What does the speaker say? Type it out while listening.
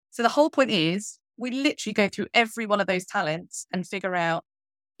So the whole point is we literally go through every one of those talents and figure out,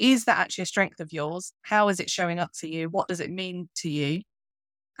 is that actually a strength of yours? How is it showing up to you? What does it mean to you?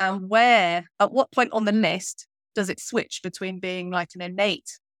 And at what point on the list does it switch between being like an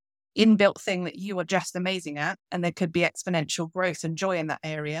innate inbuilt thing that you are just amazing at, and there could be exponential growth and joy in that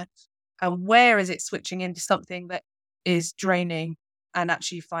area? And where is it switching into something that is draining and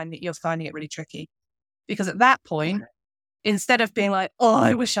actually you're finding it really tricky? Because at that point, instead of being like, oh,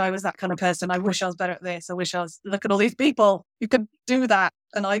 I wish I was that kind of person. I wish I was better at this. Look at all these people who can do that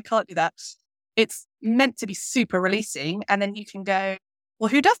and I can't do that. It's meant to be super releasing. And then you can go, well,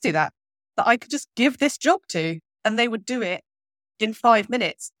 who does do that? That I could just give this job to, and they would do it in 5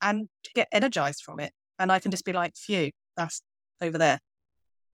 minutes and get energized from it. And I can just be like, phew, that's over there.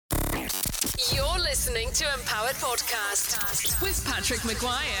 You're listening to Empowered Podcast with Patrick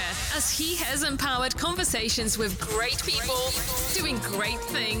Maguire, as he has empowered conversations with great people, doing great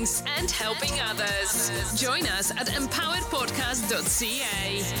things and helping others. Join us at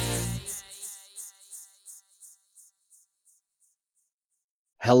empoweredpodcast.ca.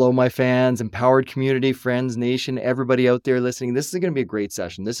 Hello, my fans, Empowered community, friends, nation, everybody out there listening. This is going to be a great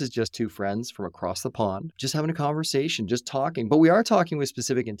session. This is just two friends from across the pond, just having a conversation, just talking. But we are talking with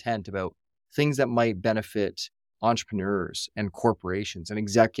specific intent about things that might benefit entrepreneurs and corporations and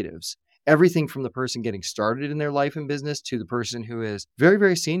executives. Everything from the person getting started in their life and business to the person who is very,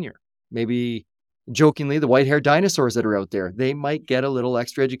 very senior. Maybe jokingly, the white-haired dinosaurs that are out there, they might get a little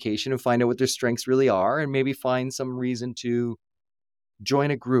extra education and find out what their strengths really are and maybe find some reason to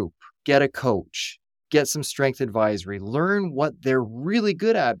join a group, get a coach, get some strength advisory, learn what they're really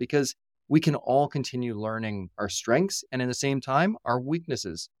good at, because we can all continue learning our strengths and in the same time, our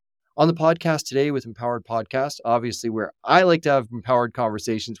weaknesses. On the podcast today with Empowered Podcast, obviously where I like to have empowered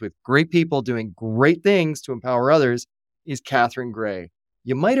conversations with great people doing great things to empower others, is Catharine Gray.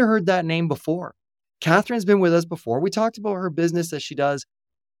 You might have heard that name before. Catharine's been with us before. We talked about her business that she does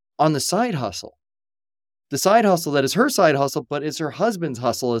on the side hustle. The side hustle that is her side hustle, but it's her husband's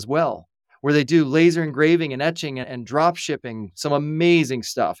hustle as well, where they do laser engraving and etching and drop shipping, some amazing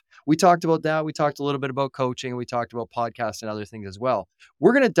stuff. We talked about that. We talked a little bit about coaching. We talked about podcasts and other things as well.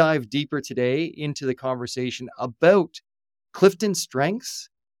 We're going to dive deeper today into the conversation about Clifton strengths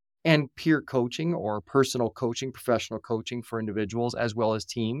and peer coaching or personal coaching, professional coaching for individuals as well as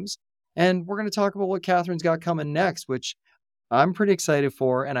teams. And we're going to talk about what Catharine's got coming next, which I'm pretty excited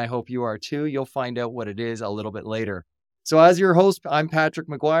for, and I hope you are too. You'll find out what it is a little bit later. So as your host, I'm Patrick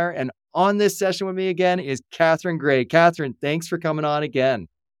Maguire, and on this session with me again is Catharine Gray. Catharine, thanks for coming on again.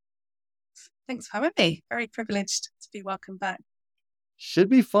 Thanks for having me. Very privileged to be welcome back. Should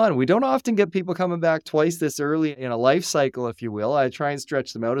be fun. We don't often get people coming back twice this early in a life cycle, if you will. I try and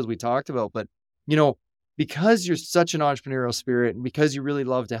stretch them out as we talked about, but because you're such an entrepreneurial spirit and because you really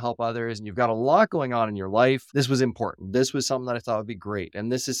love to help others and you've got a lot going on in your life, this was important. This was something that I thought would be great.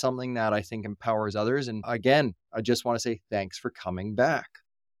 And this is something that I think empowers others. And again, I just want to say thanks for coming back.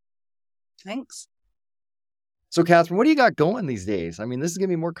 Thanks. So Catharine, what do you got going these days? I mean, this is going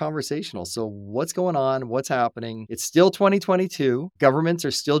to be more conversational. So what's going on? What's happening? It's still 2022. Governments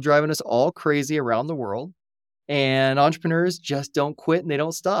are still driving us all crazy around the world. And entrepreneurs just don't quit and they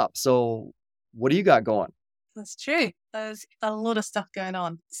don't stop. So what do you got going? That's true. There's a lot of stuff going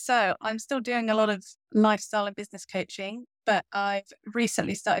on. So I'm still doing a lot of lifestyle and business coaching, but I've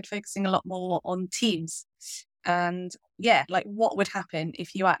recently started focusing a lot more on teams. And like what would happen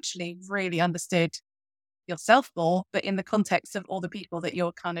if you actually really understood yourself more, but in the context of all the people that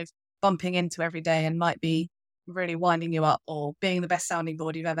you're kind of bumping into every day and might be really winding you up or being the best sounding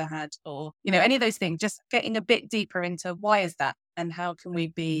board you've ever had, or, any of those things, just getting a bit deeper into why is that and how can we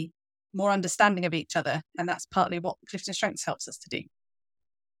be more understanding of each other. And that's partly what Clifton Strengths helps us to do.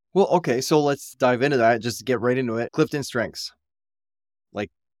 Well, okay. So let's dive into that. Just get right into it. Clifton Strengths. Like,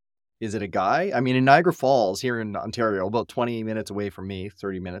 is it a guy? I mean, in Niagara Falls here in Ontario, about 20 minutes away from me,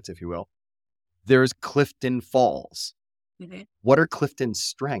 30 minutes, if you will, there's Clifton Falls. Mm-hmm. What are Clifton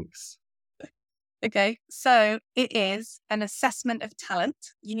Strengths? Okay, so it is an assessment of talent.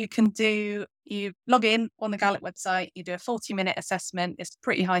 You log in on the Gallup website, you do a 40-minute assessment. It's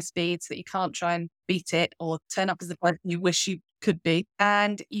pretty high speed so that you can't try and beat it or turn up as the person you wish you could be.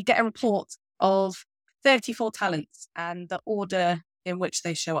 And you get a report of 34 talents and the order in which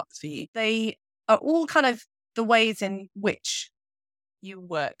they show up for you. They are all kind of the ways in which you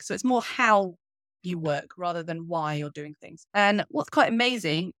work. So it's more how you work rather than why you're doing things. And what's quite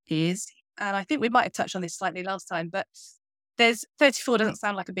amazing is, and I think we might have touched on this slightly last time, but there's 34 doesn't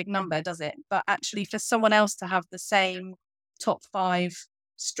sound like a big number, does it? But actually for someone else to have the same top 5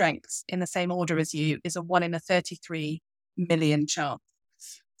 strengths in the same order as you is a 1 in a 33 million chance.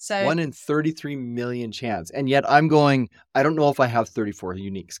 So 1 in 33 million chance. And yet I'm going, I don't know if I have 34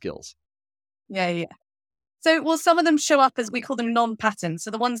 unique skills. yeah. So, well, some of them show up as, we call them non-patterns. So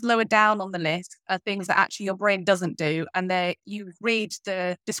the ones lower down on the list are things that actually your brain doesn't do. And you read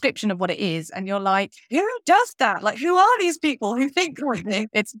the description of what it is and you're like, who does that? Like, who are these people who think like this?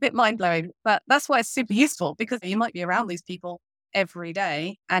 It's a bit mind-blowing, but that's why it's super useful, because you might be around these people every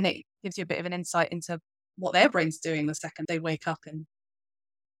day and it gives you a bit of an insight into what their brain's doing the second they wake up and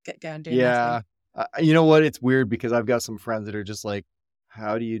get going doing their thing. You know what? It's weird because I've got some friends that are just like,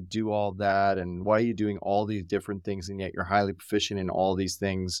 how do you do all that? And why are you doing all these different things? And yet you're highly proficient in all these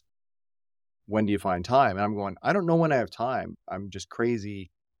things. When do you find time? And I'm going, I don't know when I have time. I'm just crazy.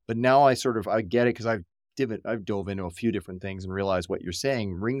 But now I get it because I've dove into a few different things and realized what you're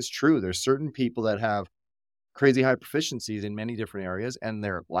saying rings true. There's certain people that have crazy high proficiencies in many different areas and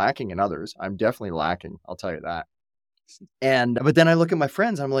they're lacking in others. I'm definitely lacking. I'll tell you that. But then I look at my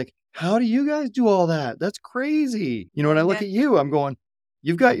friends, I'm like, how do you guys do all that? That's crazy. You know, when I look at you, I'm going,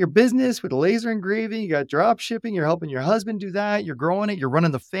 you've got your business with laser engraving, you got drop shipping, you're helping your husband do that, you're growing it, you're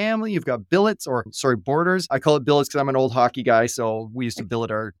running the family, you've got borders. I call it billets because I'm an old hockey guy, so we used to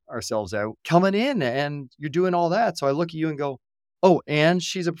billet ourselves out. Coming in and you're doing all that. So I look at you and go, oh, and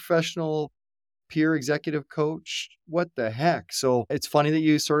she's a professional peer executive coach. What the heck? So it's funny that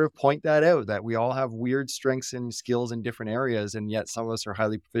you sort of point that out, that we all have weird strengths and skills in different areas, and yet some of us are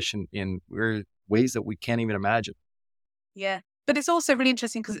highly proficient in weird ways that we can't even imagine. Yeah. But it's also really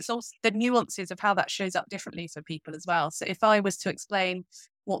interesting because it's also the nuances of how that shows up differently for people as well. So if I was to explain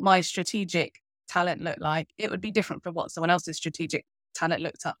what my strategic talent looked like, it would be different from what someone else's strategic talent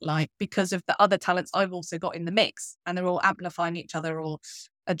looked up like, because of the other talents I've also got in the mix, and they're all amplifying each other or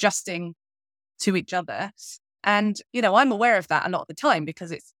adjusting to each other. And, you know, I'm aware of that a lot of the time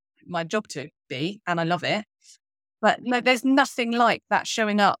because it's my job to be, and I love it. But no, there's nothing like that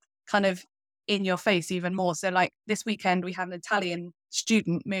showing up kind of in your face even more. So like this weekend, we had an Italian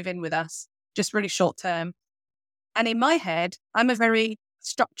student move in with us, just really short term. And in my head, I'm a very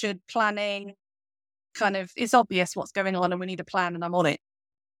structured planning kind of, it's obvious what's going on and we need a plan and I'm on it.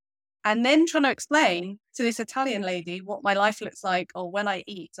 And then trying to explain to this Italian lady what my life looks like, or when I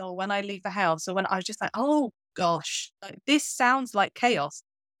eat, or when I leave the house, or when I was just like, oh gosh, like, this sounds like chaos.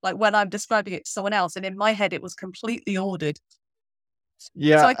 Like when I'm describing it to someone else, and in my head, it was completely ordered.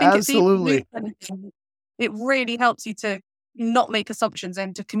 Yeah, so I think absolutely. it really helps you to not make assumptions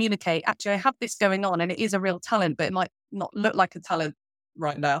and to communicate. Actually, I have this going on, and it is a real talent, but it might not look like a talent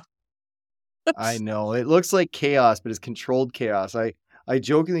right now. I know it looks like chaos, but it's controlled chaos. I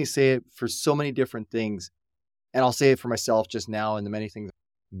jokingly say it for so many different things, and I'll say it for myself just now and the many things.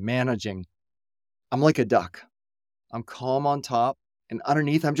 Managing, I'm like a duck. I'm calm on top, and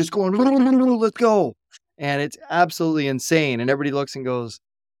underneath I'm just going, let's go. And it's absolutely insane. And everybody looks and goes,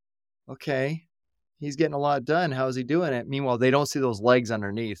 okay, he's getting a lot done. How is he doing it? Meanwhile, they don't see those legs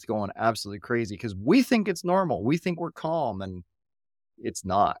underneath going absolutely crazy because we think it's normal. We think we're calm, and it's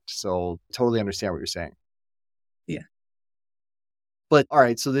not. So totally understand what you're saying. Yeah. But all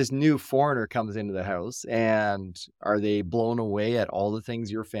right, so this new foreigner comes into the house, and are they blown away at all the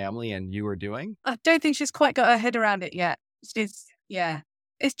things your family and you are doing? I don't think she's quite got her head around it yet. Yeah.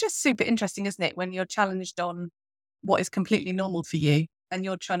 It's just super interesting, isn't it? When you're challenged on what is completely normal for you and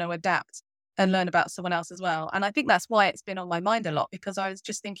you're trying to adapt and learn about someone else as well. And I think that's why it's been on my mind a lot, because I was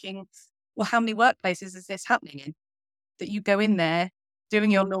just thinking, well, how many workplaces is this happening in? That you go in there doing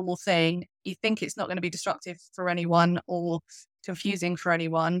your normal thing, you think it's not going to be disruptive for anyone or confusing for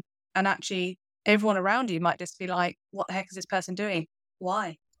anyone. And actually everyone around you might just be like, what the heck is this person doing?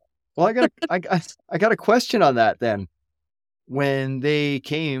 Why? Well, I got a question on that then. When they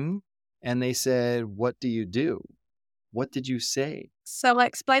came and they said, what do you do? What did you say? So I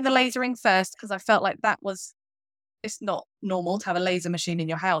explained the lasering first because I felt like it's not normal to have a laser machine in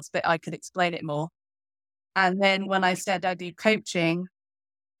your house, but I could explain it more. And then when I said I do coaching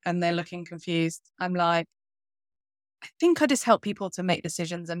and they're looking confused, I'm like, I think I just help people to make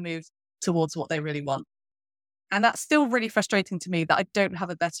decisions and move towards what they really want. And that's still really frustrating to me that I don't have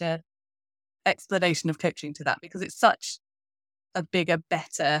a better explanation of coaching to that, because it's such a bigger,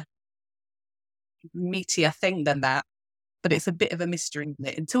 better, meatier thing than that. But it's a bit of a mystery, isn't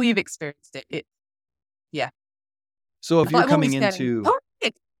it? Until you've experienced it. Yeah. So if you're coming into... Oh,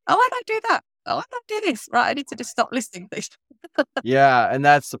 I don't do that. Oh, I don't do this. Right. I need to just stop listening. Yeah. And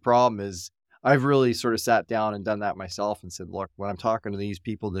that's the problem is I've really sort of sat down and done that myself and said, look, when I'm talking to these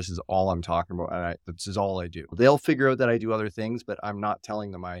people, this is all I'm talking about. And this is all I do. They'll figure out that I do other things, but I'm not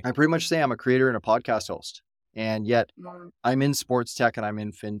telling them. I pretty much say I'm a creator and a podcast host. And yet I'm in sports tech and I'm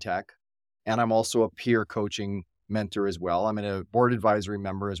in fintech. And I'm also a peer coaching mentor as well. I'm a board advisory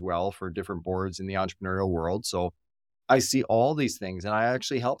member as well for different boards in the entrepreneurial world. So I see all these things and I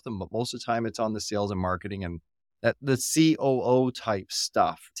actually help them. But most of the time it's on the sales and marketing and that the COO type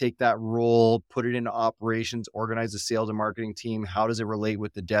stuff. Take that role, put it into operations, organize the sales and marketing team. How does it relate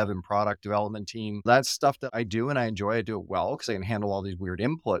with the dev and product development team? That's stuff that I do and I enjoy. I do it well because I can handle all these weird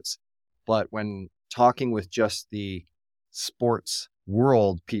inputs. But when talking with just the sports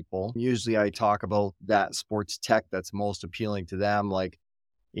world people, usually I talk about that sports tech that's most appealing to them. Like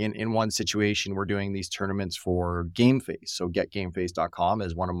in one situation, we're doing these tournaments for GameFace. So getgameface.com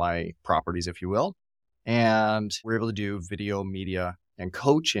is one of my properties, if you will. And we're able to do video, media, and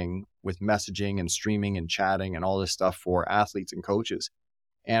coaching with messaging and streaming and chatting and all this stuff for athletes and coaches.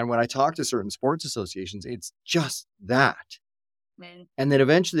 And when I talk to certain sports associations, it's just that. And then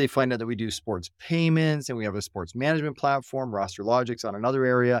eventually they find out that we do sports payments and we have a sports management platform, Roster Logic's on another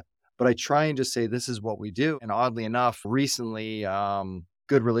area. But I try and just say, this is what we do. And oddly enough, recently,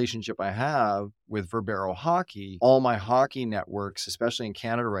 good relationship I have with Verbero Hockey, all my hockey networks, especially in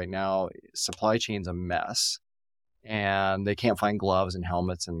Canada right now, supply chain's a mess and they can't find gloves and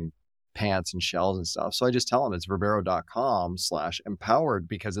helmets and pants and shells and stuff. So I just tell them it's verbero.com/empowered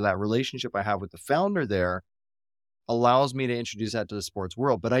because of that relationship I have with the founder there. Allows me to introduce that to the sports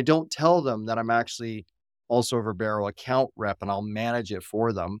world, but I don't tell them that I'm actually also a Verbero account rep and I'll manage it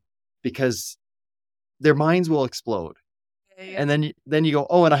for them because their minds will explode. And then you go,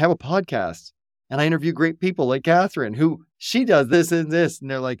 oh, and I have a podcast and I interview great people like Catharine, who she does this and this. And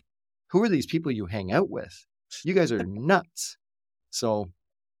they're like, who are these people you hang out with? You guys are nuts. So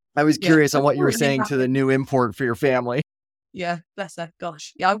I was curious on what you were saying to the new import for your family. Yeah, bless her.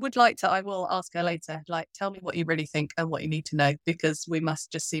 Gosh. Yeah, I will ask her later, like, tell me what you really think and what you need to know, because we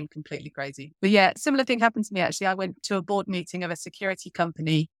must just seem completely crazy. But yeah, similar thing happened to me, actually. I went to a board meeting of a security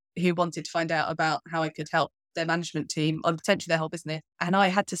company who wanted to find out about how I could help their management team or potentially their whole business. And I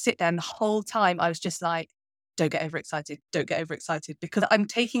had to sit down the whole time. I was just like, don't get overexcited. Don't get overexcited, because I'm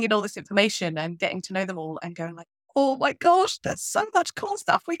taking in all this information and getting to know them all and going like, oh my gosh, there's so much cool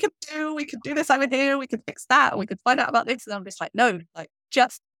stuff we could do. We could do this over here. We could fix that. We could find out about this. And I'm just like, no, like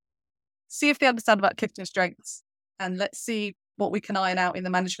just see if they understand about Clifton strengths and let's see what we can iron out in the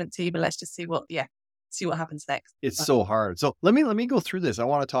management team. And let's just see what happens next. It's so hard. So let me go through this. I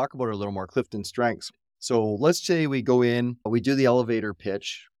want to talk about it a little more. Clifton strengths. So let's say we go in, we do the elevator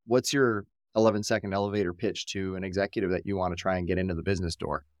pitch. What's your 11-second elevator pitch to an executive that you want to try and get into the business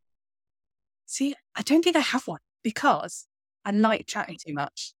door? See, I don't think I have one, because I like chatting too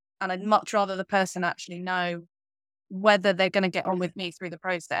much and I'd much rather the person actually know whether they're going to get on with me through the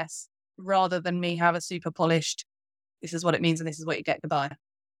process rather than me have a super polished, this is what it means and this is what you get, goodbye.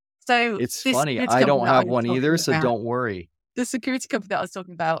 So it's funny. I don't have one either, so don't worry. The security company that I was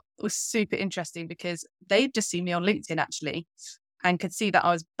talking about was super interesting because they'd just seen me on LinkedIn actually and could see that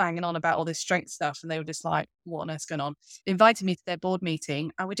I was banging on about all this strength stuff. And they were just like, what on earth's going on? Invited me to their board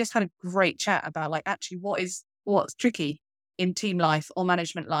meeting and we just had a great chat about like, actually, what's tricky in team life or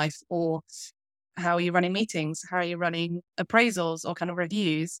management life, or how are you running meetings? How are you running appraisals or kind of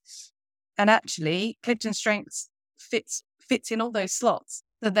reviews? And actually Clifton Strengths fits in all those slots.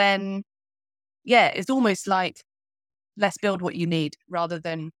 So then, yeah, it's almost like, let's build what you need rather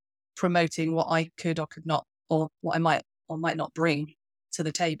than promoting what I could or could not, or what I might or might not bring to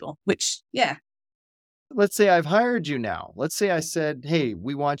the table, which, yeah. Let's say I've hired you now. Let's say I said, hey,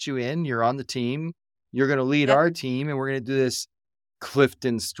 we want you in, you're on the team, you're going to lead our team, and we're going to do this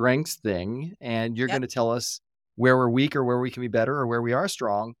Clifton strengths thing. And you're going to tell us where we're weak or where we can be better or where we are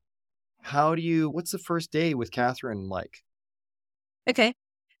strong. What's the first day with Catharine like? Okay.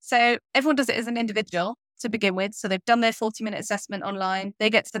 So everyone does it as an individual to begin with. So they've done their 40-minute assessment online.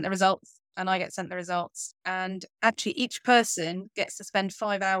 They get sent the results and I get sent the results. And actually each person gets to spend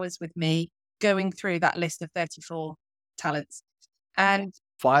 5 hours with me going through that list of 34 talents. And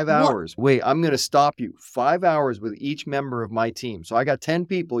 5 hours. Wait, I'm going to stop you. 5 hours with each member of my team. So I got 10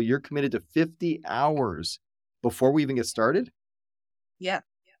 people. You're committed to 50 hours before we even get started? Yeah.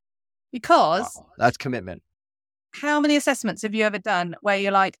 Because that's commitment. How many assessments have you ever done where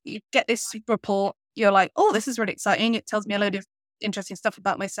you're like, you get this report, you're like, oh, this is really exciting. It tells me a load of interesting stuff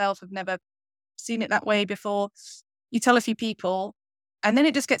about myself. I've never seen it that way before. You tell a few people and then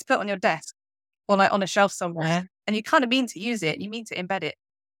it just gets put on your desk or like on a shelf somewhere and you kind of mean to use it. You mean to embed it.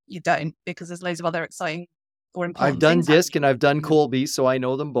 You don't, because there's loads of other exciting or important I've done things DISC happening. and I've done Colby, so I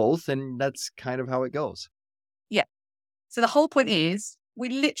know them both. And that's kind of how it goes. Yeah. So the whole point is we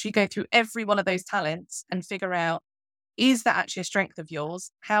literally go through every one of those talents and figure out, is that actually a strength of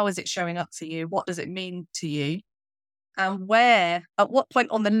yours? How is it showing up to you? What does it mean to you? And at what point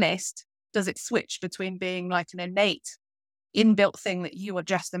on the list does it switch between being like an innate inbuilt thing that you are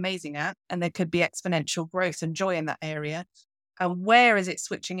just amazing at, and there could be exponential growth and joy in that area? And where is it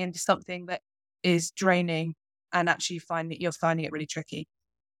switching into something that is draining and actually you're finding it really tricky?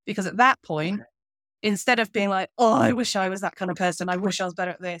 Because at that point, instead of being like, oh, I wish I was that kind of person. I wish I was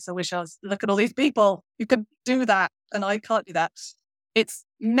better at this. Look at all these people who can do that and I can't do that. It's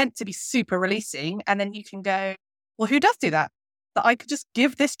meant to be super releasing. And then you can go, well, who does do that? That I could just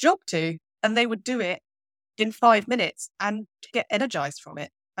give this job to, and they would do it in 5 minutes and get energized from it.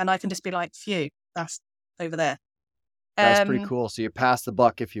 And I can just be like, phew, that's over there. That's pretty cool. So you pass the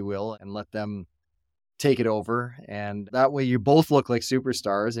buck, if you will, and let them take it over. And that way you both look like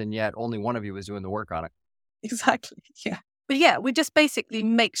superstars, and yet only one of you is doing the work on it. Exactly. Yeah. But yeah, we just basically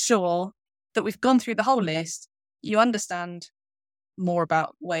make sure that we've gone through the whole list. You understand more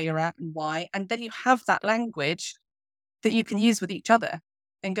about where you're at and why. And then you have that language that you can use with each other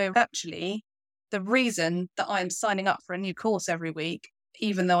and go, actually, the reason that I'm signing up for a new course every week,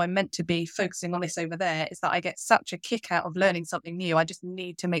 even though I'm meant to be focusing on this over there, is that I get such a kick out of learning something new. I just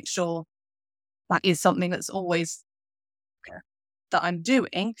need to make sure that is something that's always that I'm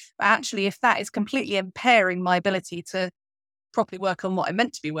doing. But actually, if that is completely impairing my ability to properly work on what I'm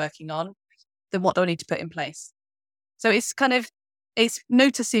meant to be working on, then what do I need to put in place? So it's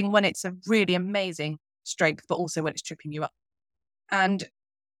noticing when it's a really amazing strength, but also when it's tripping you up. And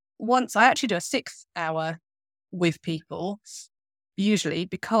once I actually do a 6 hour with people, usually,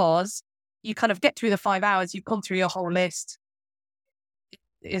 because you kind of get through the 5 hours, you've gone through your whole list.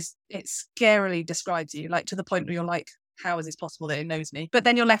 It scarily describes you, like to the point where you're like, how is this possible that it knows me? But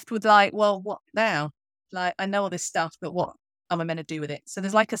then you're left with like, well, what now? Like, I know all this stuff, but what am I meant to do with it? So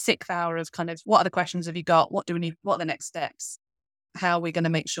there's like a 6 hour of kind of, what other questions have you got? What do we need? What are the next steps? How are we going to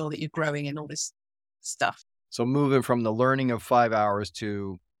make sure that you're growing in all this stuff? So moving from the learning of 5 hours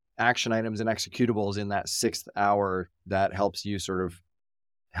to action items and executables in that 6th hour, that helps you sort of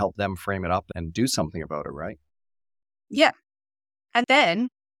help them frame it up and do something about it, right? Yeah. And then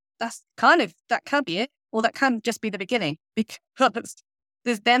that can be it, or that can just be the beginning, because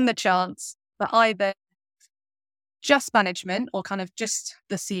there's then the chance that either just management or kind of just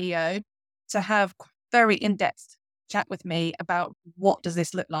the CEO to have very in-depth chat with me about what does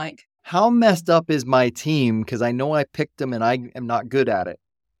this look like. How messed up is my team? Because I know I picked them and I am not good at it.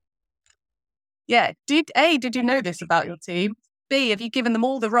 Yeah. Did you know this about your team? B, have you given them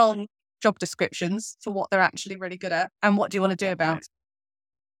all the wrong job descriptions for what they're actually really good at? And what do you want to do about it?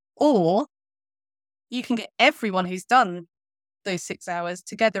 Or you can get everyone who's done those 6 hours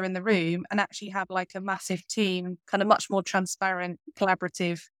together in the room and actually have like a massive team, kind of much more transparent,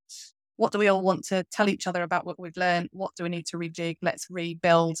 collaborative. What do we all want to tell each other about what we've learned? What do we need to rejig? Let's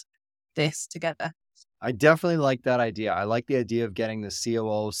rebuild this together. I definitely like that idea. I like the idea of getting the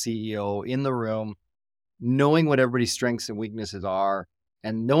COO, CEO in the room, knowing what everybody's strengths and weaknesses are,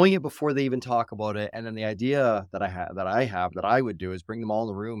 and knowing it before they even talk about it. And then the idea that I would do is bring them all in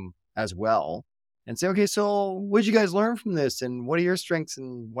the room as well and say, okay, so what did you guys learn from this? And what are your strengths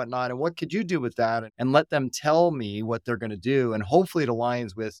and whatnot? And what could you do with that? And let them tell me what they're going to do. And hopefully it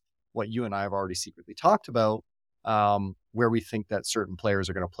aligns with what you and I have already secretly talked about, where we think that certain players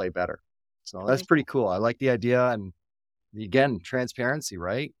are going to play better. So that's pretty cool. I like the idea. And again, transparency,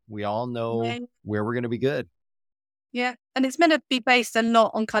 right? We all know where we're going to be good. Yeah. And it's meant to be based a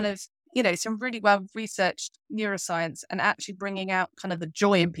lot on kind of, some really well researched neuroscience and actually bringing out kind of the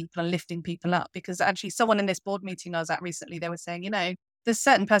joy in people and lifting people up. Because actually someone in this board meeting I was at recently, they were saying, there's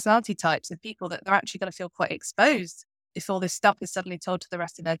certain personality types of people that they're actually going to feel quite exposed if all this stuff is suddenly told to the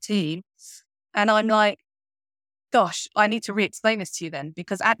rest of their team. And I'm like, gosh, I need to re-explain this to you then,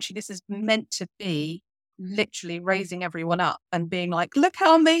 because actually this is meant to be literally raising everyone up and being like, look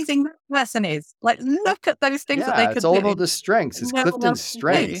how amazing that person is. Like, look at those things that they could do. It's all about the strengths. It's Clifton's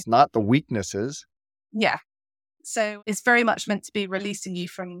strengths, not the weaknesses. Yeah. So it's very much meant to be releasing you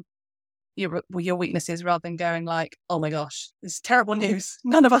from your weaknesses rather than going like, oh my gosh, this is terrible news.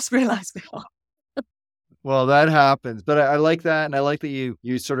 None of us realized before. Well, that happens, but I like that. And I like that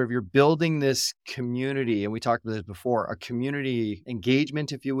you're building this community. And we talked about this before, a community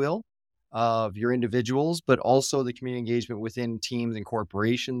engagement, if you will, of your individuals, but also the community engagement within teams and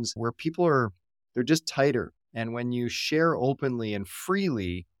corporations where they're just tighter. And when you share openly and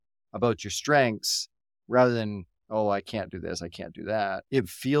freely about your strengths, rather than, oh, I can't do this, I can't do that, it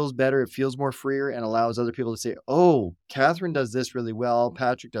feels better. It feels more freer and allows other people to say, oh, Catharine does this really well.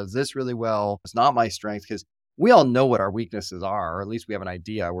 Patrick does this really well. It's not my strength, because we all know what our weaknesses are, or at least we have an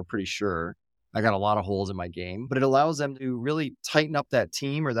idea. We're pretty sure. I got a lot of holes in my game, but it allows them to really tighten up that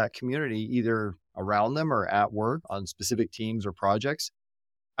team or that community, either around them or at work on specific teams or projects,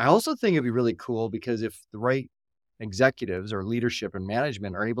 I also think it'd be really cool because if the right executives or leadership and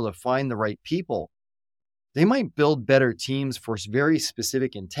management are able to find the right people, they might build better teams for very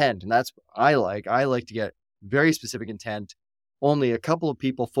specific intent. And that's what I like. I like to get very specific intent, only a couple of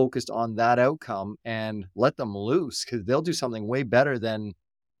people focused on that outcome and let them loose because they'll do something way better than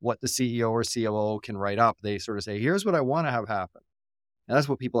what the CEO or COO can write up. They sort of say, here's what I want to have happen. And that's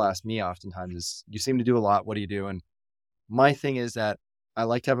what people ask me oftentimes is, you seem to do a lot. What do you do? And my thing is that I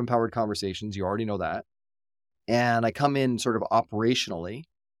like to have empowered conversations. You already know that. And I come in sort of operationally,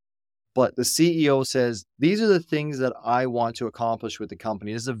 but the CEO says, these are the things that I want to accomplish with the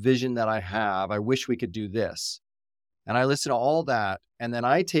company. This is a vision that I have. I wish we could do this. And I listen to all that. And then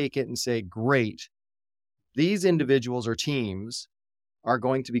I take it and say, great, these individuals or teams are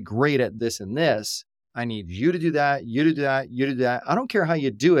going to be great at this and this. I need you to do that, you to do that, you to do that. I don't care how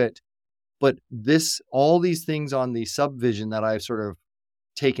you do it, but all these things on the subvision that I've sort of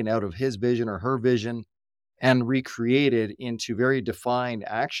taken out of his vision or her vision and recreated into very defined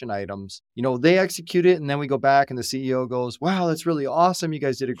action items. They execute it and then we go back and the CEO goes, wow, that's really awesome. You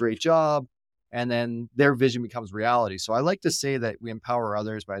guys did a great job. And then their vision becomes reality. So I like to say that we empower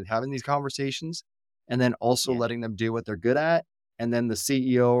others by having these conversations and then also letting them do what they're good at. And then the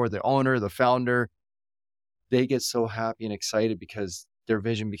CEO or the owner, the founder, they get so happy and excited because their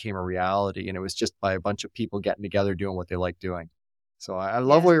vision became a reality. And it was just by a bunch of people getting together doing what they like doing. So I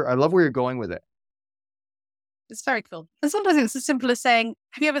love where you're going with it. It's very cool. And sometimes it's as simple as saying,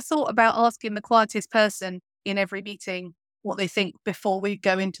 have you ever thought about asking the quietest person in every meeting what they think before we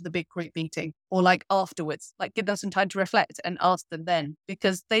go into the big group meeting, or like afterwards, like give them some time to reflect and ask them then,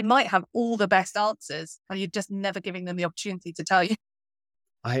 because they might have all the best answers and you're just never giving them the opportunity to tell you.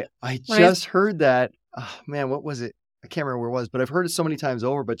 I just heard that. Oh, man, what was it? I can't remember where it was, but I've heard it so many times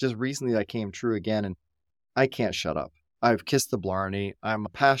over, but just recently that came true again. And I can't shut up. I've kissed the Blarney. I'm a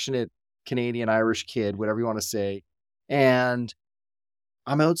passionate Canadian Irish kid, whatever you want to say. And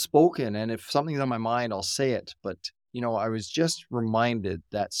I'm outspoken. And if something's on my mind, I'll say it. But, I was just reminded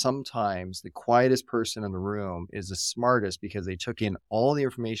that sometimes the quietest person in the room is the smartest because they took in all the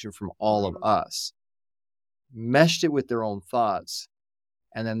information from all of us, meshed it with their own thoughts,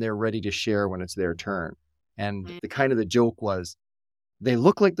 and then they're ready to share when it's their turn. And the joke was they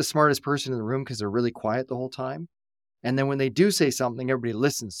look like the smartest person in the room because they're really quiet the whole time. And then when they do say something, everybody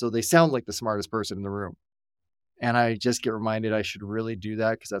listens. So they sound like the smartest person in the room. And I just get reminded I should really do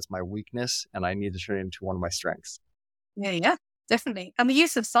that because that's my weakness and I need to turn it into one of my strengths. Yeah, definitely. And the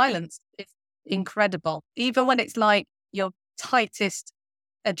use of silence is incredible. Even when it's like your tightest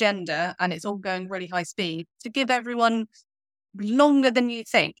agenda and it's all going really high speed, to give everyone longer than you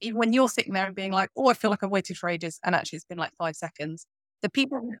think, even when you're sitting there and being like, oh, I feel like I've waited for ages. And actually it's been like 5 seconds. The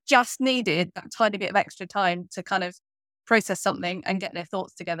people who just needed that tiny bit of extra time to kind of process something and get their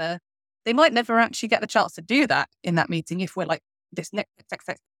thoughts together, they might never actually get the chance to do that in that meeting if we're like this next.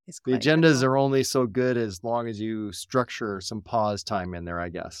 The agendas are only so good as long as you structure some pause time in there, I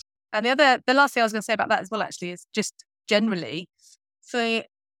guess. And the last thing I was going to say about that as well, actually, is just generally for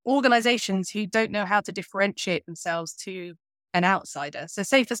organizations who don't know how to differentiate themselves to an outsider. So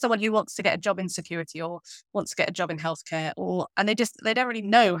say for someone who wants to get a job in security or wants to get a job in healthcare, and they don't really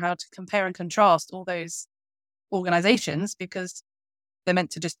know how to compare and contrast all those organizations because they're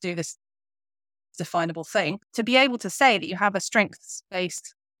meant to just do this definable thing. To be able to say that you have a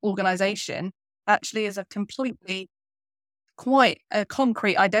strengths-based organization actually is quite a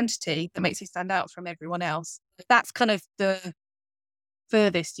concrete identity that makes you stand out from everyone else. That's kind of the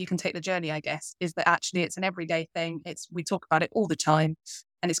furthest you can take the journey, I guess, is that actually it's an everyday thing. We talk about it all the time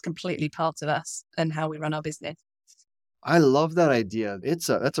and it's completely part of us and how we run our business. I love that idea. That's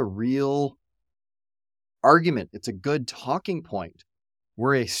a real argument. It's a good talking point.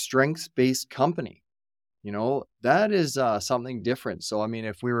 We're a strengths-based company. That is something different. So, I mean,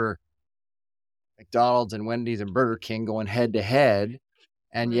 if we were McDonald's and Wendy's and Burger King going head to head,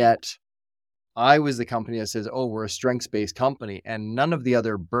 and yet I was the company that says, oh, we're a strengths-based company, and none of the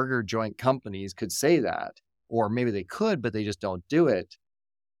other burger joint companies could say that, or maybe they could, but they just don't do it.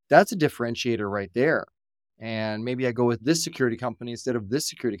 That's a differentiator right there. And maybe I go with this security company instead of this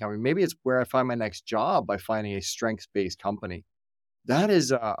security company. Maybe it's where I find my next job by finding a strengths-based company. That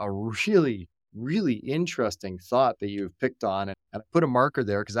is a really, really interesting thought that you've picked on. And I put a marker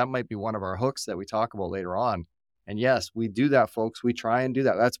there because that might be one of our hooks that we talk about later on. And yes, we do that, folks. We try and do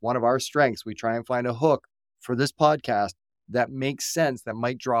that. That's one of our strengths. We try and find a hook for this podcast that makes sense, that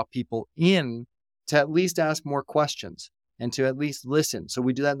might draw people in to at least ask more questions and to at least listen. So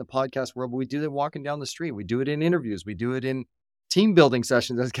we do that in the podcast world, but we do that walking down the street. We do it in interviews. We do it in team building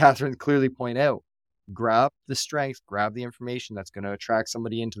sessions, as Catharine clearly pointed out. grab the strength, grab the information that's going to attract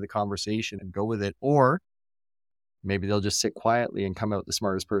somebody into the conversation and go with it. Or maybe they'll just sit quietly and come out the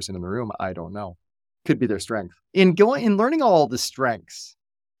smartest person in the room. I don't know. Could be their strength. In learning all the strengths,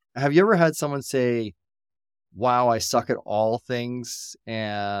 have you ever had someone say, wow, I suck at all things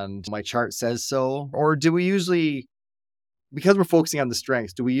and my chart says so? Or do we usually, because we're focusing on the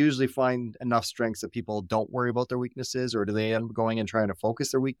strengths, do we usually find enough strengths that people don't worry about their weaknesses, or do they end up going and trying to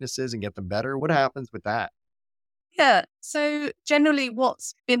focus their weaknesses and get them better? What happens with that? Yeah. So generally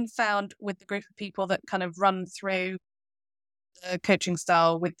what's been found with the group of people that kind of run through the coaching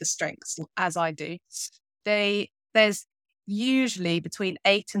style with the strengths, as I do, there's usually between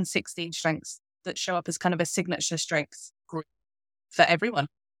 8 and 16 strengths that show up as kind of a signature strength group for everyone.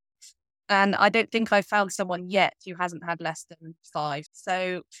 And I don't think I've found someone yet who hasn't had less than 5.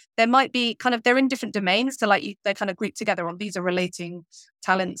 So there might be they're in different domains. So they're kind of grouped together on, these are relating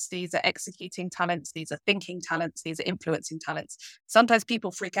talents, these are executing talents, these are thinking talents, these are influencing talents. Sometimes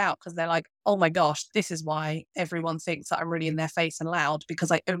people freak out because they're like, oh my gosh, this is why everyone thinks that I'm really in their face and loud,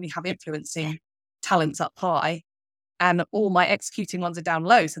 because I only have influencing talents up high and all my executing ones are down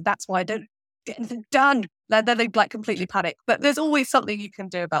low. So that's why I don't get anything done. Then they completely panic. But there's always something you can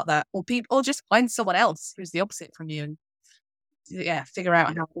do about that, or just find someone else who's the opposite from you, and figure out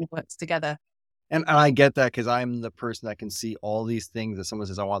how it all works together. And I get that, because I'm the person that can see all these things that someone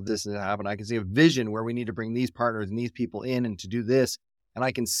says, I want this to happen. I can see a vision where we need to bring these partners and these people in and to do this. And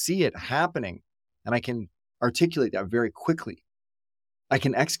I can see it happening and I can articulate that very quickly. I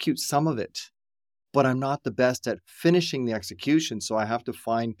can execute some of it, but I'm not the best at finishing the execution. So I have to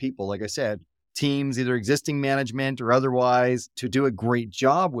find people, like I said, teams, either existing management or otherwise, to do a great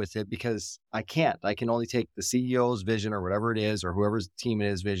job with it, because I can't. I can only take the CEO's vision or whatever it is, or whoever's team it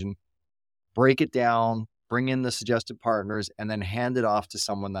is vision, break it down, bring in the suggested partners, and then hand it off to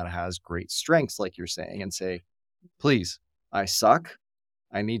someone that has great strengths, like you're saying, and say, please, I suck.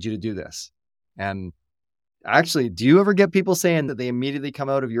 I need you to do this. And actually, do you ever get people saying that they immediately come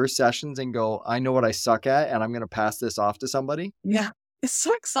out of your sessions and go, I know what I suck at, and I'm going to pass this off to somebody? Yeah. It's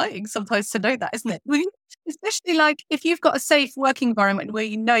so exciting sometimes to know that, isn't it? Especially if you've got a safe working environment where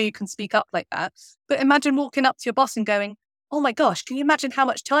you know you can speak up like that. But imagine walking up to your boss and going, oh my gosh, can you imagine how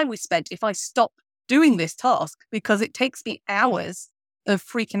much time we spent if I stop doing this task? Because it takes me hours of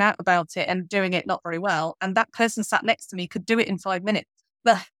freaking out about it and doing it not very well. And that person sat next to me could do it in 5 minutes.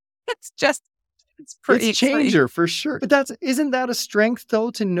 But it's pretty It's changer for sure. But isn't that a strength though,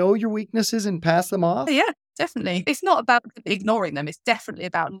 to know your weaknesses and pass them off? Yeah. Definitely. It's not about ignoring them. It's definitely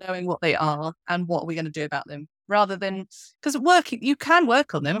about knowing what they are and what are we going to do about them, rather than, because you can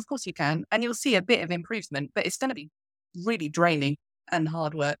work on them. Of course you can. And you'll see a bit of improvement, but it's going to be really draining and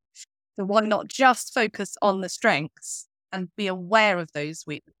hard work. So why not just focus on the strengths and be aware of those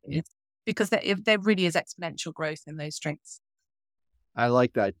weaknesses? Because there really is exponential growth in those strengths. I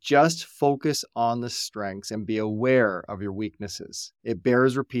like that. Just focus on the strengths and be aware of your weaknesses. It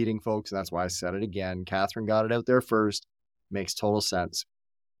bears repeating, folks. And that's why I said it again. Catharine got it out there first. Makes total sense.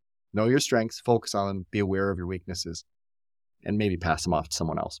 Know your strengths, focus on them, be aware of your weaknesses, and maybe pass them off to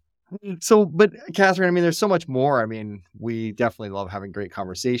someone else. So, but Catharine, there's so much more. We definitely love having great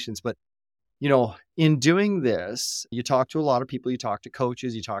conversations, but in doing this, you talk to a lot of people. You talk to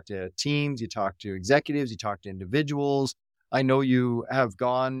coaches, you talk to teams, you talk to executives, you talk to individuals. I know you have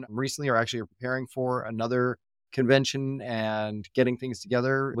gone recently, or actually are preparing for another convention and getting things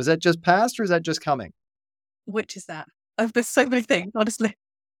together. Was that just past, or is that just coming? Which is that? There's so many things, honestly.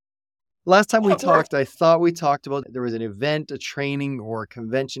 Last time we talked, I thought we talked about there was an event, a training, or a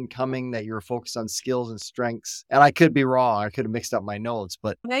convention coming that you were focused on skills and strengths. And I could be wrong. I could have mixed up my notes,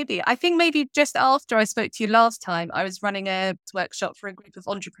 but maybe. I think maybe just after I spoke to you last time, I was running a workshop for a group of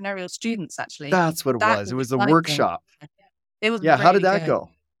entrepreneurial students, actually. That's what it was. It was the workshop. It was how did that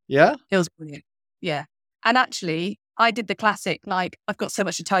go? Yeah? It was brilliant. Yeah. And actually, I did the classic, I've got so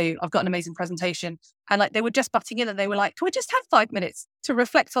much to tell you. I've got an amazing presentation. And they were just butting in and they were like, can we just have 5 minutes to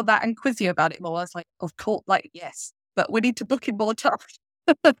reflect on that and quiz you about it more? I was like, of course, yes, but we need to book in more time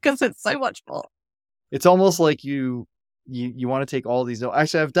because it's so much more. It's almost like you want to take all these notes.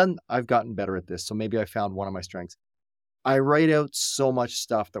 Actually, I've gotten better at this. So maybe I found one of my strengths. I write out so much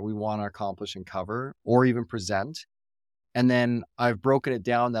stuff that we want to accomplish and cover or even present. And then I've broken it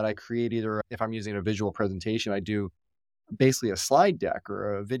down that I create, either if I'm using a visual presentation, I do basically a slide deck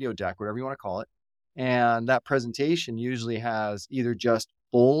or a video deck, whatever you want to call it. And that presentation usually has either just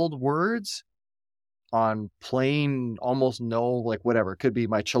bold words on plain, almost no, whatever. It could be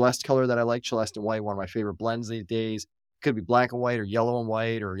my Celeste color that I like, Celeste and white, one of my favorite blends these days. It could be black and white or yellow and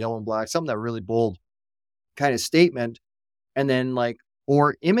white or yellow and black, something that really bold kind of statement. And then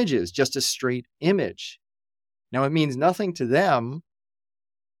or images, just a straight image. Now, it means nothing to them,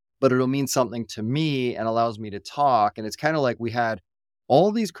 but it'll mean something to me and allows me to talk. And it's kind of like we had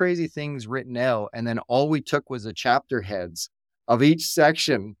all these crazy things written out, and then all we took was the chapter heads of each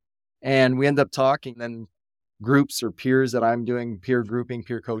section, and we end up talking. Then groups or peers that I'm doing, peer grouping,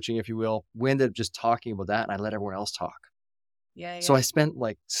 peer coaching, if you will, we ended up just talking about that, and I let everyone else talk. Yeah. So I spent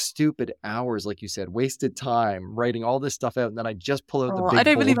like stupid hours, like you said, wasted time writing all this stuff out, and then I just pull out the big I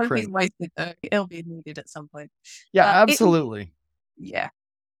don't believe bold I've been print. wasted though. It'll be needed at some point. Yeah, But absolutely. Yeah.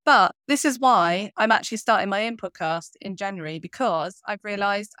 But this is why I'm actually starting my own podcast in January, because I've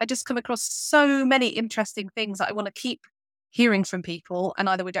realized I just come across so many interesting things that I want to keep hearing from people. And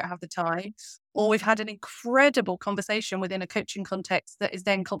either we don't have the time, or we've had an incredible conversation within a coaching context that is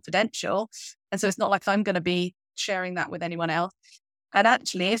then confidential. And so it's not like I'm going to be sharing that with anyone else. And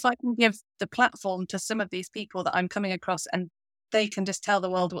actually, if I can give the platform to some of these people that I'm coming across and they can just tell the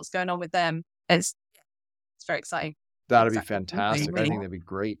world what's going on with them, it's very exciting. That'd be fantastic. I think that'd be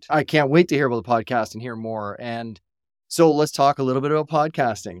great. I can't wait to hear about the podcast and hear more. And so let's talk a little bit about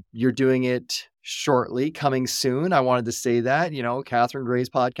podcasting. You're doing it shortly, coming soon. I wanted to say that, Catharine Gray's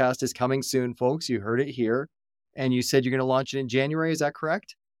podcast is coming soon, folks. You heard it here. And you said you're going to launch it in January. Is that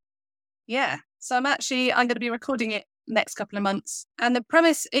correct? Yeah. So I'm going to be recording it next couple of months. And the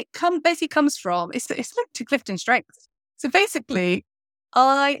premise, basically comes from, it's linked to Clifton Strengths. So basically,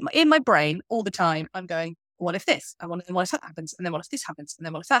 in my brain all the time, I'm going, what if this? What if that happens? And then what if this happens? And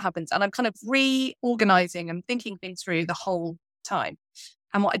then what if that happens? And I'm kind of reorganizing and thinking things through the whole time.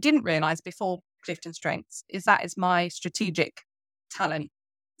 And what I didn't realize before Clifton Strengths is that is my strategic talent,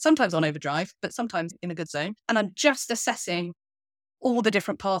 sometimes on overdrive, but sometimes in a good zone. And I'm just assessing all the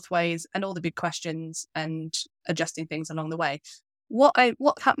different pathways and all the big questions and adjusting things along the way.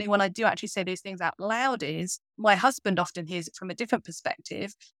 What's happening when I do actually say these things out loud is my husband often hears it from a different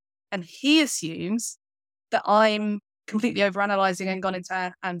perspective, and he assumes that I'm completely overanalyzing and gone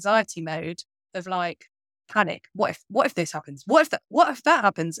into anxiety mode of like panic. What if this happens? What if that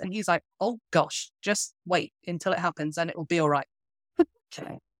happens? And he's like, oh gosh, just wait until it happens and it'll be all right.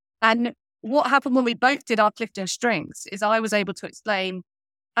 Okay. And what happened when we both did our Clifton Strengths is I was able to explain,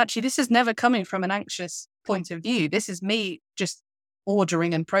 actually, this is never coming from an anxious point of view. This is me just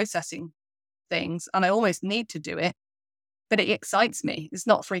ordering and processing things, and I almost need to do it, but it excites me. It's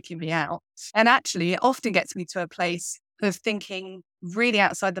not freaking me out. And actually, it often gets me to a place of thinking really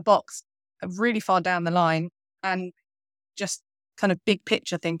outside the box, really far down the line, and just kind of big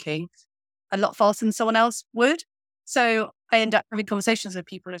picture thinking a lot faster than someone else would. So I end up having conversations with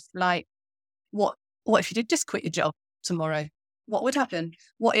people of like, what if you did just quit your job tomorrow? What would happen?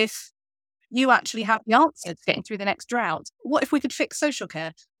 What if you actually have the answer to getting through the next drought? What if we could fix social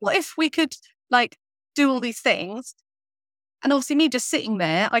care? What if we could do all these things? And obviously me just sitting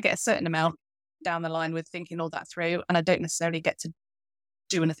there, I get a certain amount down the line with thinking all that through, and I don't necessarily get to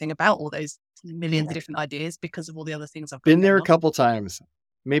do anything about all those millions of different ideas because of all the other things I've been there a couple times,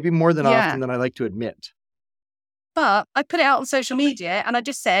 maybe more than often than I like to admit. But I put it out on social media and I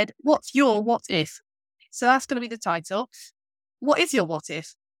just said, what's your what if? So that's going to be the title. What is your what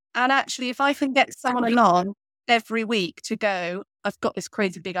if? And actually, if I can get someone along every week to go, I've got this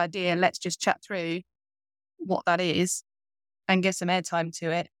crazy big idea, let's just chat through what that is and give some airtime to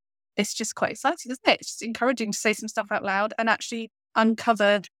it. It's just quite exciting, isn't it? It's just encouraging to say some stuff out loud and actually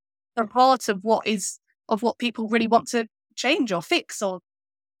uncover the heart of what people really want to change or fix or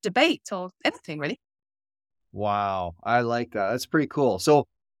debate or anything, really. Wow. I like that. That's pretty cool. So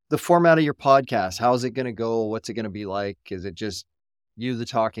the format of your podcast, how's it going to go? What's it going to be like? Is it just you, the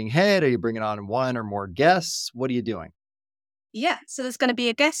talking head? Are you bringing on one or more guests? What are you doing? Yeah. So there's going to be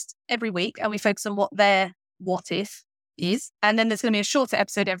a guest every week and we focus on what their what if is. And then there's going to be a shorter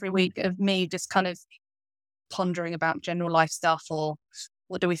episode every week of me just kind of pondering about general life stuff, or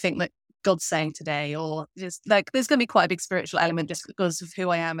what do we think that God's saying today, or just there's going to be quite a big spiritual element just because of who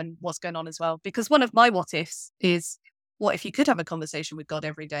I am and what's going on as well. Because one of my what ifs is, what if you could have a conversation with God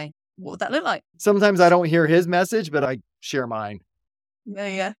every day? What would that look like? Sometimes I don't hear his message, but I share mine.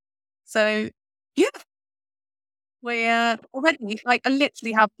 Yeah. So yeah, we already I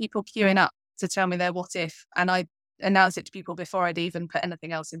literally have people queuing up to tell me their what if, and I announce it to people before I'd even put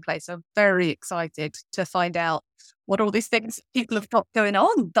anything else in place. So I'm very excited to find out what all these things people have got going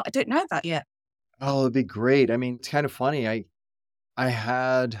on that I don't know about yet. Oh, it'd be great. I mean, it's kind of funny. I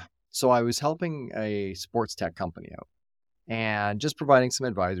was helping a sports tech company out and just providing some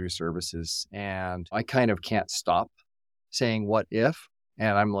advisory services. And I kind of can't stop saying what if.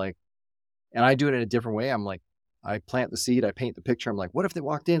 And I'm like, and I do it in a different way. I'm like, I plant the seed, I paint the picture. I'm like, what if they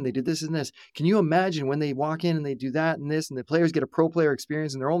walked in, they did this and this? Can you imagine when they walk in and they do that and this, and the players get a pro player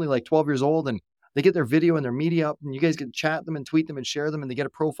experience and they're only like 12 years old and they get their video and their media up and you guys can chat them and tweet them and share them and they get a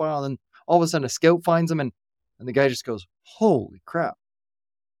profile and then all of a sudden a scout finds them and the guy just goes, holy crap.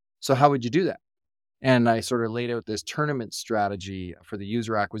 So how would you do that? And I sort of laid out this tournament strategy for the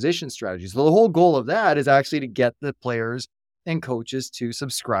user acquisition strategy. So the whole goal of that is actually to get the players and coaches to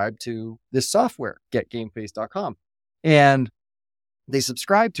subscribe to this software, getgameface.com. And they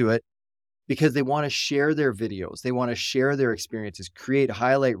subscribe to it because they want to share their videos. They want to share their experiences, create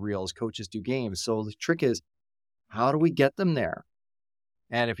highlight reels. Coaches do games. So the trick is, how do we get them there?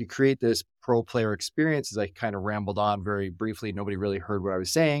 And if you create this pro player experience, as I kind of rambled on very briefly, nobody really heard what I was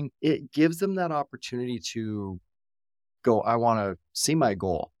saying. It gives them that opportunity to go, I want to see my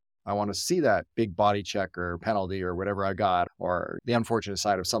goal. I want to see that big body check or penalty or whatever I got, or the unfortunate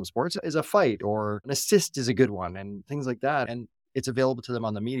side of some sports is a fight or an assist is a good one and things like that. And it's available to them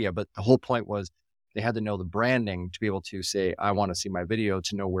on the media. But the whole point was they had to know the branding to be able to say, I want to see my video,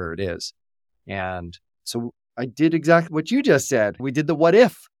 to know where it is. And so I did exactly what you just said. We did the what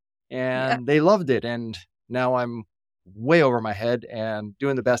if, and they loved it. And now I'm way over my head and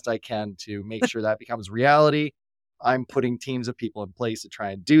doing the best I can to make sure that becomes reality. I'm putting teams of people in place to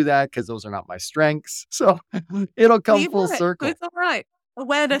try and do that because those are not my strengths. So it'll come full circle. It's all right.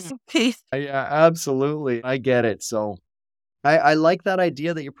 Awareness and peace. Yeah, absolutely. I get it. So I like that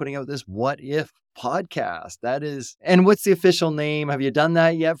idea that you're putting out this what if podcast. That is, and what's the official name? Have you done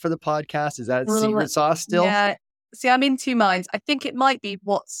that yet for the podcast? Is that secret sauce still? Yeah. See, I'm in two minds. I think it might be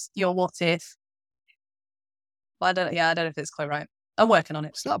what's your what if. But I don't know if it's quite right. I'm working on it.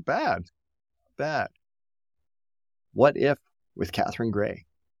 It's not bad. Bad. What if with Catharine Gray?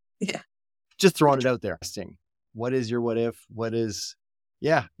 Yeah. Just throwing it out there. What is your what if? What is,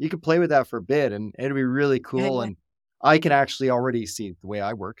 you could play with that for a bit and it'd be really cool. Yeah. And I can actually already see the way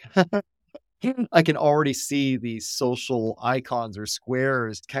I work. I can already see these social icons or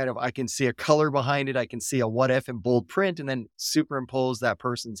squares. I can see a color behind it. I can see a what if in bold print and then superimpose that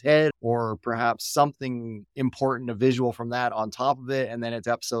person's head or perhaps something important, a visual from that on top of it. And then it's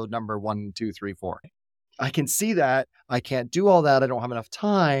episode number 1, 2, 3, 4. I can see that. I can't do all that. I don't have enough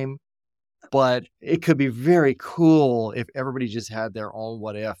time, but it could be very cool if everybody just had their own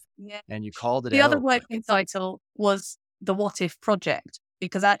what if and you called it The out. other working title was the What If Project,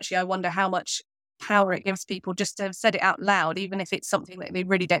 because actually I wonder how much power it gives people just to have said it out loud, even if it's something that they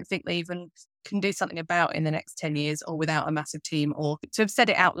really don't think they even can do something about in the next 10 years or without a massive team, or to have said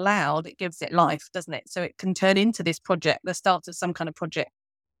it out loud, it gives it life, doesn't it? So it can turn into this project, the start of some kind of project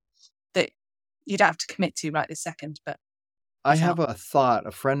that you'd have to commit to right this second. But I have a thought.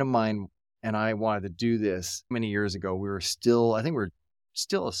 A friend of mine and I wanted to do this many years ago. I think we were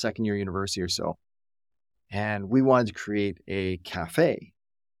still a second year university or so. And we wanted to create a cafe.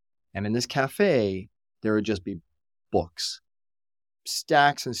 And in this cafe, there would just be books,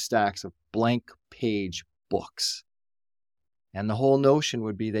 stacks and stacks of blank page books. And the whole notion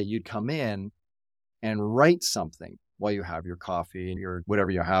would be that you'd come in and write something while you have your coffee and your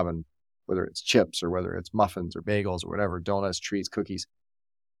whatever you're having, whether it's chips or whether it's muffins or bagels or whatever, donuts, treats, cookies.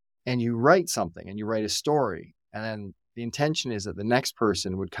 And you write something and you write a story. And then the intention is that the next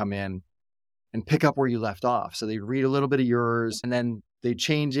person would come in and pick up where you left off. So they'd read a little bit of yours and then they'd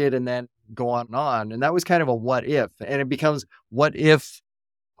change it and then go on and on. And that was kind of a what if. And it becomes what if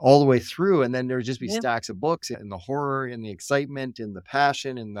all the way through. And then there'd just be stacks of books in the horror, in the excitement, in the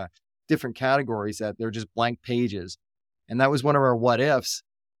passion, in the different categories that they're just blank pages. And that was one of our what ifs.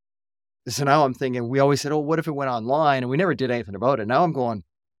 So now I'm thinking, we always said, oh, what if it went online? And we never did anything about it. Now I'm going,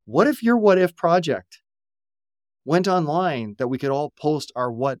 what if your what if project went online, that we could all post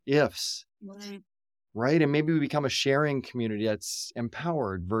our what ifs? Right? And maybe we become a sharing community that's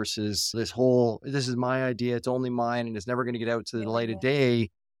empowered versus this is my idea, it's only mine, and it's never going to get out to the light of day.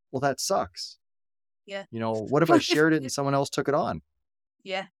 Well, that sucks. Yeah. What if I shared it and someone else took it on?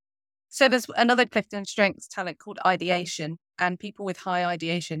 Yeah. So there's another Clifton Strengths talent called ideation, and people with high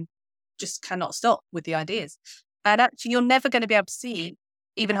ideation just cannot stop with the ideas. And actually, you're never going to be able to see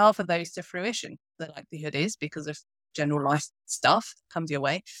even half of those to fruition. The likelihood is because of general life stuff that comes your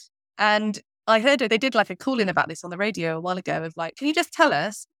way. And I heard they did like a call-in about this on the radio a while ago of like, can you just tell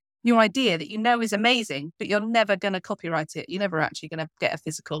us your idea that you know is amazing, but you're never going to copyright it. You're never actually going to get a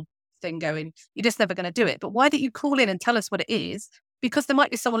physical thing going. You're just never going to do it. But why don't you call in and tell us what it is? Because there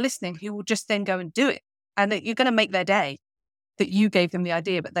might be someone listening who will just then go and do it. And that you're going to make their day that you gave them the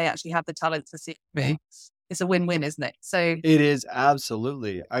idea, but they actually have the talent to see it. It's a win-win, isn't it? So it is,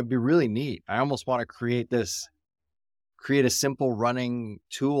 absolutely. I'd be really neat. I almost want to create this create a simple running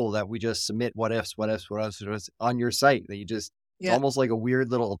tool that we just submit what ifs on your site that you just, it's almost like a weird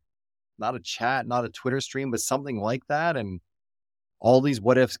little, not a chat, not a Twitter stream, but something like that. And all these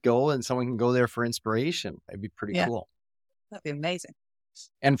what ifs go and someone can go there for inspiration. It'd be pretty cool. That'd be amazing.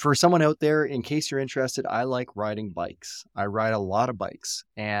 And for someone out there, in case you're interested, I like riding bikes. I ride a lot of bikes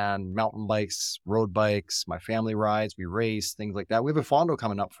and mountain bikes, road bikes. My family rides, we race, things like that. We have a fondo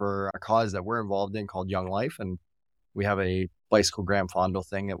coming up for a cause that we're involved in called Young Life. And we have a bicycle Grand Fondo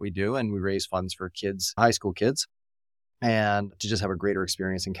thing that we do. And we raise funds for kids, high school kids, and to just have a greater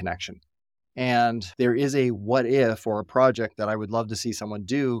experience and connection. And there is a what if or a project that I would love to see someone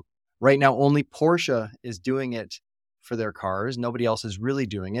do. Right now, only Porsche is doing it for their cars. Nobody else is really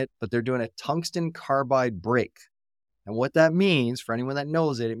doing it, but they're doing a tungsten carbide brake. And what that means, for anyone that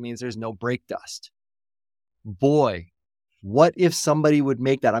knows it, it means there's no brake dust. Boy, what if somebody would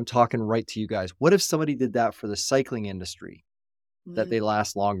make that? I'm talking right to you guys. What if somebody did that for the cycling industry, that they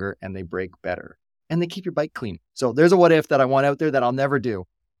last longer and they brake better and they keep your bike clean? So there's a what if that I want out there that I'll never do.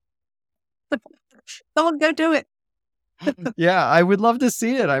 Someone go do it. Yeah, I would love to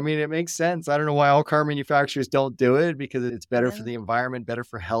see it. I mean, it makes sense. I don't know why all car manufacturers don't do it, because it's better for the environment, better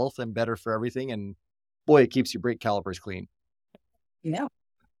for health, and better for everything. And boy, it keeps your brake calipers clean. Yeah.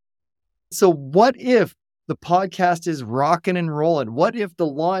 So what if the podcast is rocking and rolling? What if the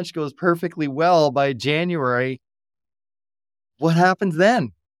launch goes perfectly well by January? What happens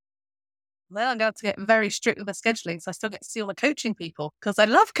then? Well, I'm going to get very strict with the scheduling, so I still get to see all the coaching people because I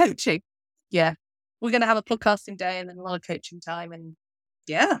love coaching. Yeah. We're going to have a podcasting day and then a lot of coaching time. And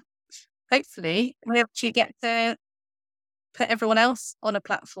hopefully we actually get to put everyone else on a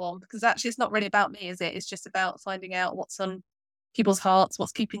platform, because actually it's not really about me, is it? It's just about finding out what's on people's hearts,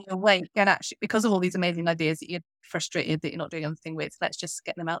 what's keeping you awake. And actually, because of all these amazing ideas that you're frustrated that you're not doing anything with, let's just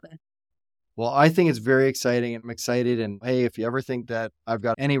get them out there. Well, I think it's very exciting. I'm excited. And hey, if you ever think that I've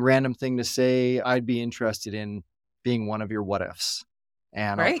got any random thing to say, I'd be interested in being one of your what ifs.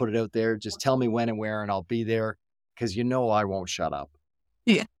 And I'll put it out there. Just tell me when and where, and I'll be there, because I won't shut up.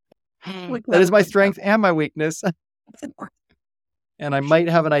 Yeah. That is my strength and my weakness. And I might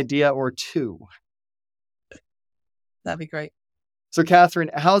have an idea or two. That'd be great. So,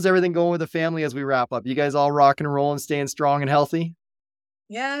 Catharine, how's everything going with the family as we wrap up? You guys all rocking and rolling, staying strong and healthy?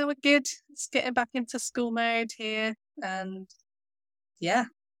 Yeah, we're good. It's getting back into school mode here. And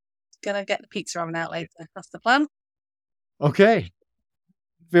gonna get the pizza oven out later. That's the plan. Okay.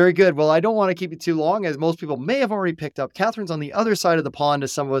 Very good. Well, I don't want to keep you too long, as most people may have already picked up. Catharine's on the other side of the pond,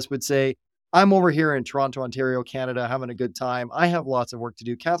 as some of us would say. I'm over here in Toronto, Ontario, Canada, having a good time. I have lots of work to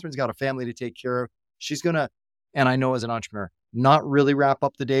do. Catharine's got a family to take care of. She's going to, and I know as an entrepreneur, not really wrap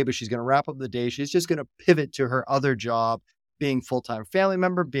up the day, but she's going to wrap up the day. She's just going to pivot to her other job, being full-time family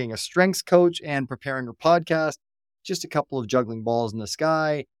member, being a strengths coach, and preparing her podcast. Just a couple of juggling balls in the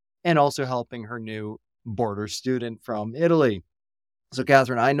sky, and also helping her new border student from Italy. So,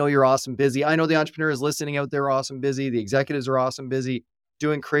 Catharine, I know you're awesome busy. I know the entrepreneurs listening out there are awesome busy. The executives are awesome busy,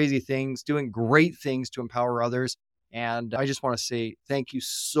 doing crazy things, doing great things to empower others. And I just want to say thank you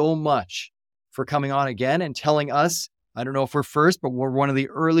so much for coming on again and telling us, I don't know if we're first, but we're one of the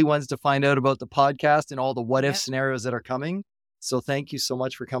early ones to find out about the podcast and all the what if scenarios that are coming. So thank you so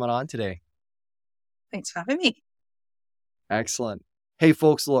much for coming on today. Thanks for having me. Excellent. Hey,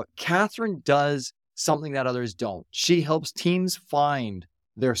 folks, look, Catharine does something that others don't. She helps teams find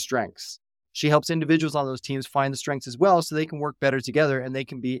their strengths. She helps individuals on those teams find the strengths as well, so they can work better together and they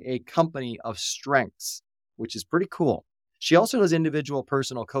can be a company of strengths, which is pretty cool. She also does individual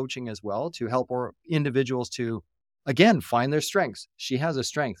personal coaching as well to help individuals to, again, find their strengths. She has a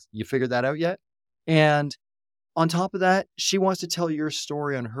strength. You figured that out yet? And on top of that, she wants to tell your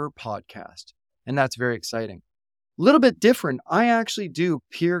story on her podcast. And that's very exciting. A little bit different. I actually do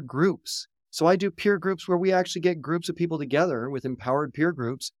peer groups. So I do peer groups where we actually get groups of people together with empowered peer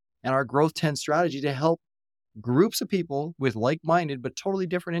groups, and our Growth 10 strategy to help groups of people with like-minded but totally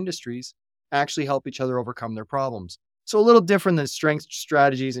different industries actually help each other overcome their problems. So a little different than strength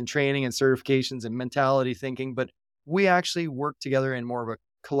strategies and training and certifications and mentality thinking, but we actually work together in more of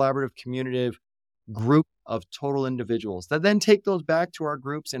a collaborative, communicative group of total individuals that then take those back to our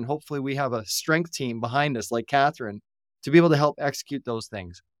groups, and hopefully we have a strength team behind us like Catharine to be able to help execute those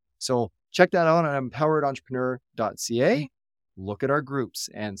things. So check that out on empoweredentrepreneur.ca. Look at our groups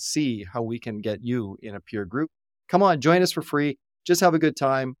and see how we can get you in a peer group. Come on, join us for free. Just have a good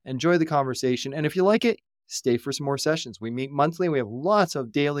time. Enjoy the conversation. And if you like it, stay for some more sessions. We meet monthly. We have lots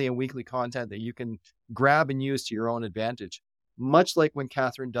of daily and weekly content that you can grab and use to your own advantage. Much like when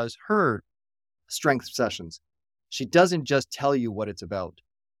Catharine does her strength sessions. She doesn't just tell you what it's about.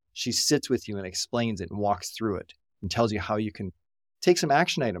 She sits with you and explains it and walks through it. and tells you how you can take some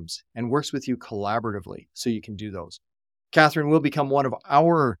action items and works with you collaboratively so you can do those. Catharine will become one of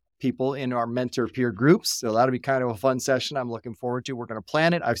our people in our mentor peer groups. So that'll be kind of a fun session I'm looking forward to. We're going to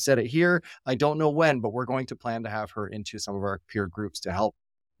plan it. I've said it here. I don't know when, but we're going to plan to have her into some of our peer groups to help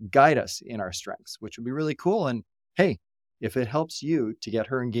guide us in our strengths, which would be really cool. And hey, if it helps you to get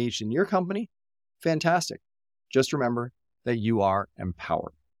her engaged in your company, fantastic. Just remember that you are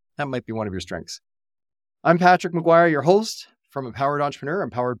empowered. That might be one of your strengths. I'm Patrick McGuire, your host from Empowered Entrepreneur,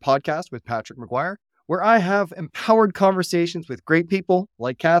 Empowered Podcast with Patrick McGuire, where I have empowered conversations with great people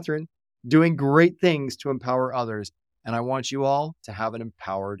like Catharine doing great things to empower others. And I want you all to have an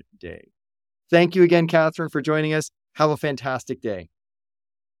empowered day. Thank you again, Catharine, for joining us. Have a fantastic day.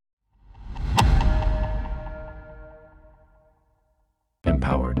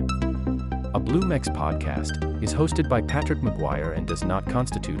 Empowered. A BlueMex podcast is hosted by Patrick McGuire and does not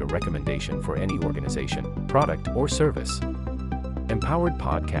constitute a recommendation for any organization, product, or service. Empowered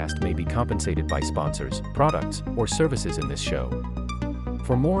Podcast may be compensated by sponsors, products, or services in this show.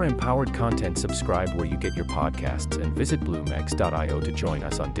 For more empowered content, subscribe where you get your podcasts and visit bluemex.io to join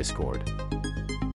us on Discord.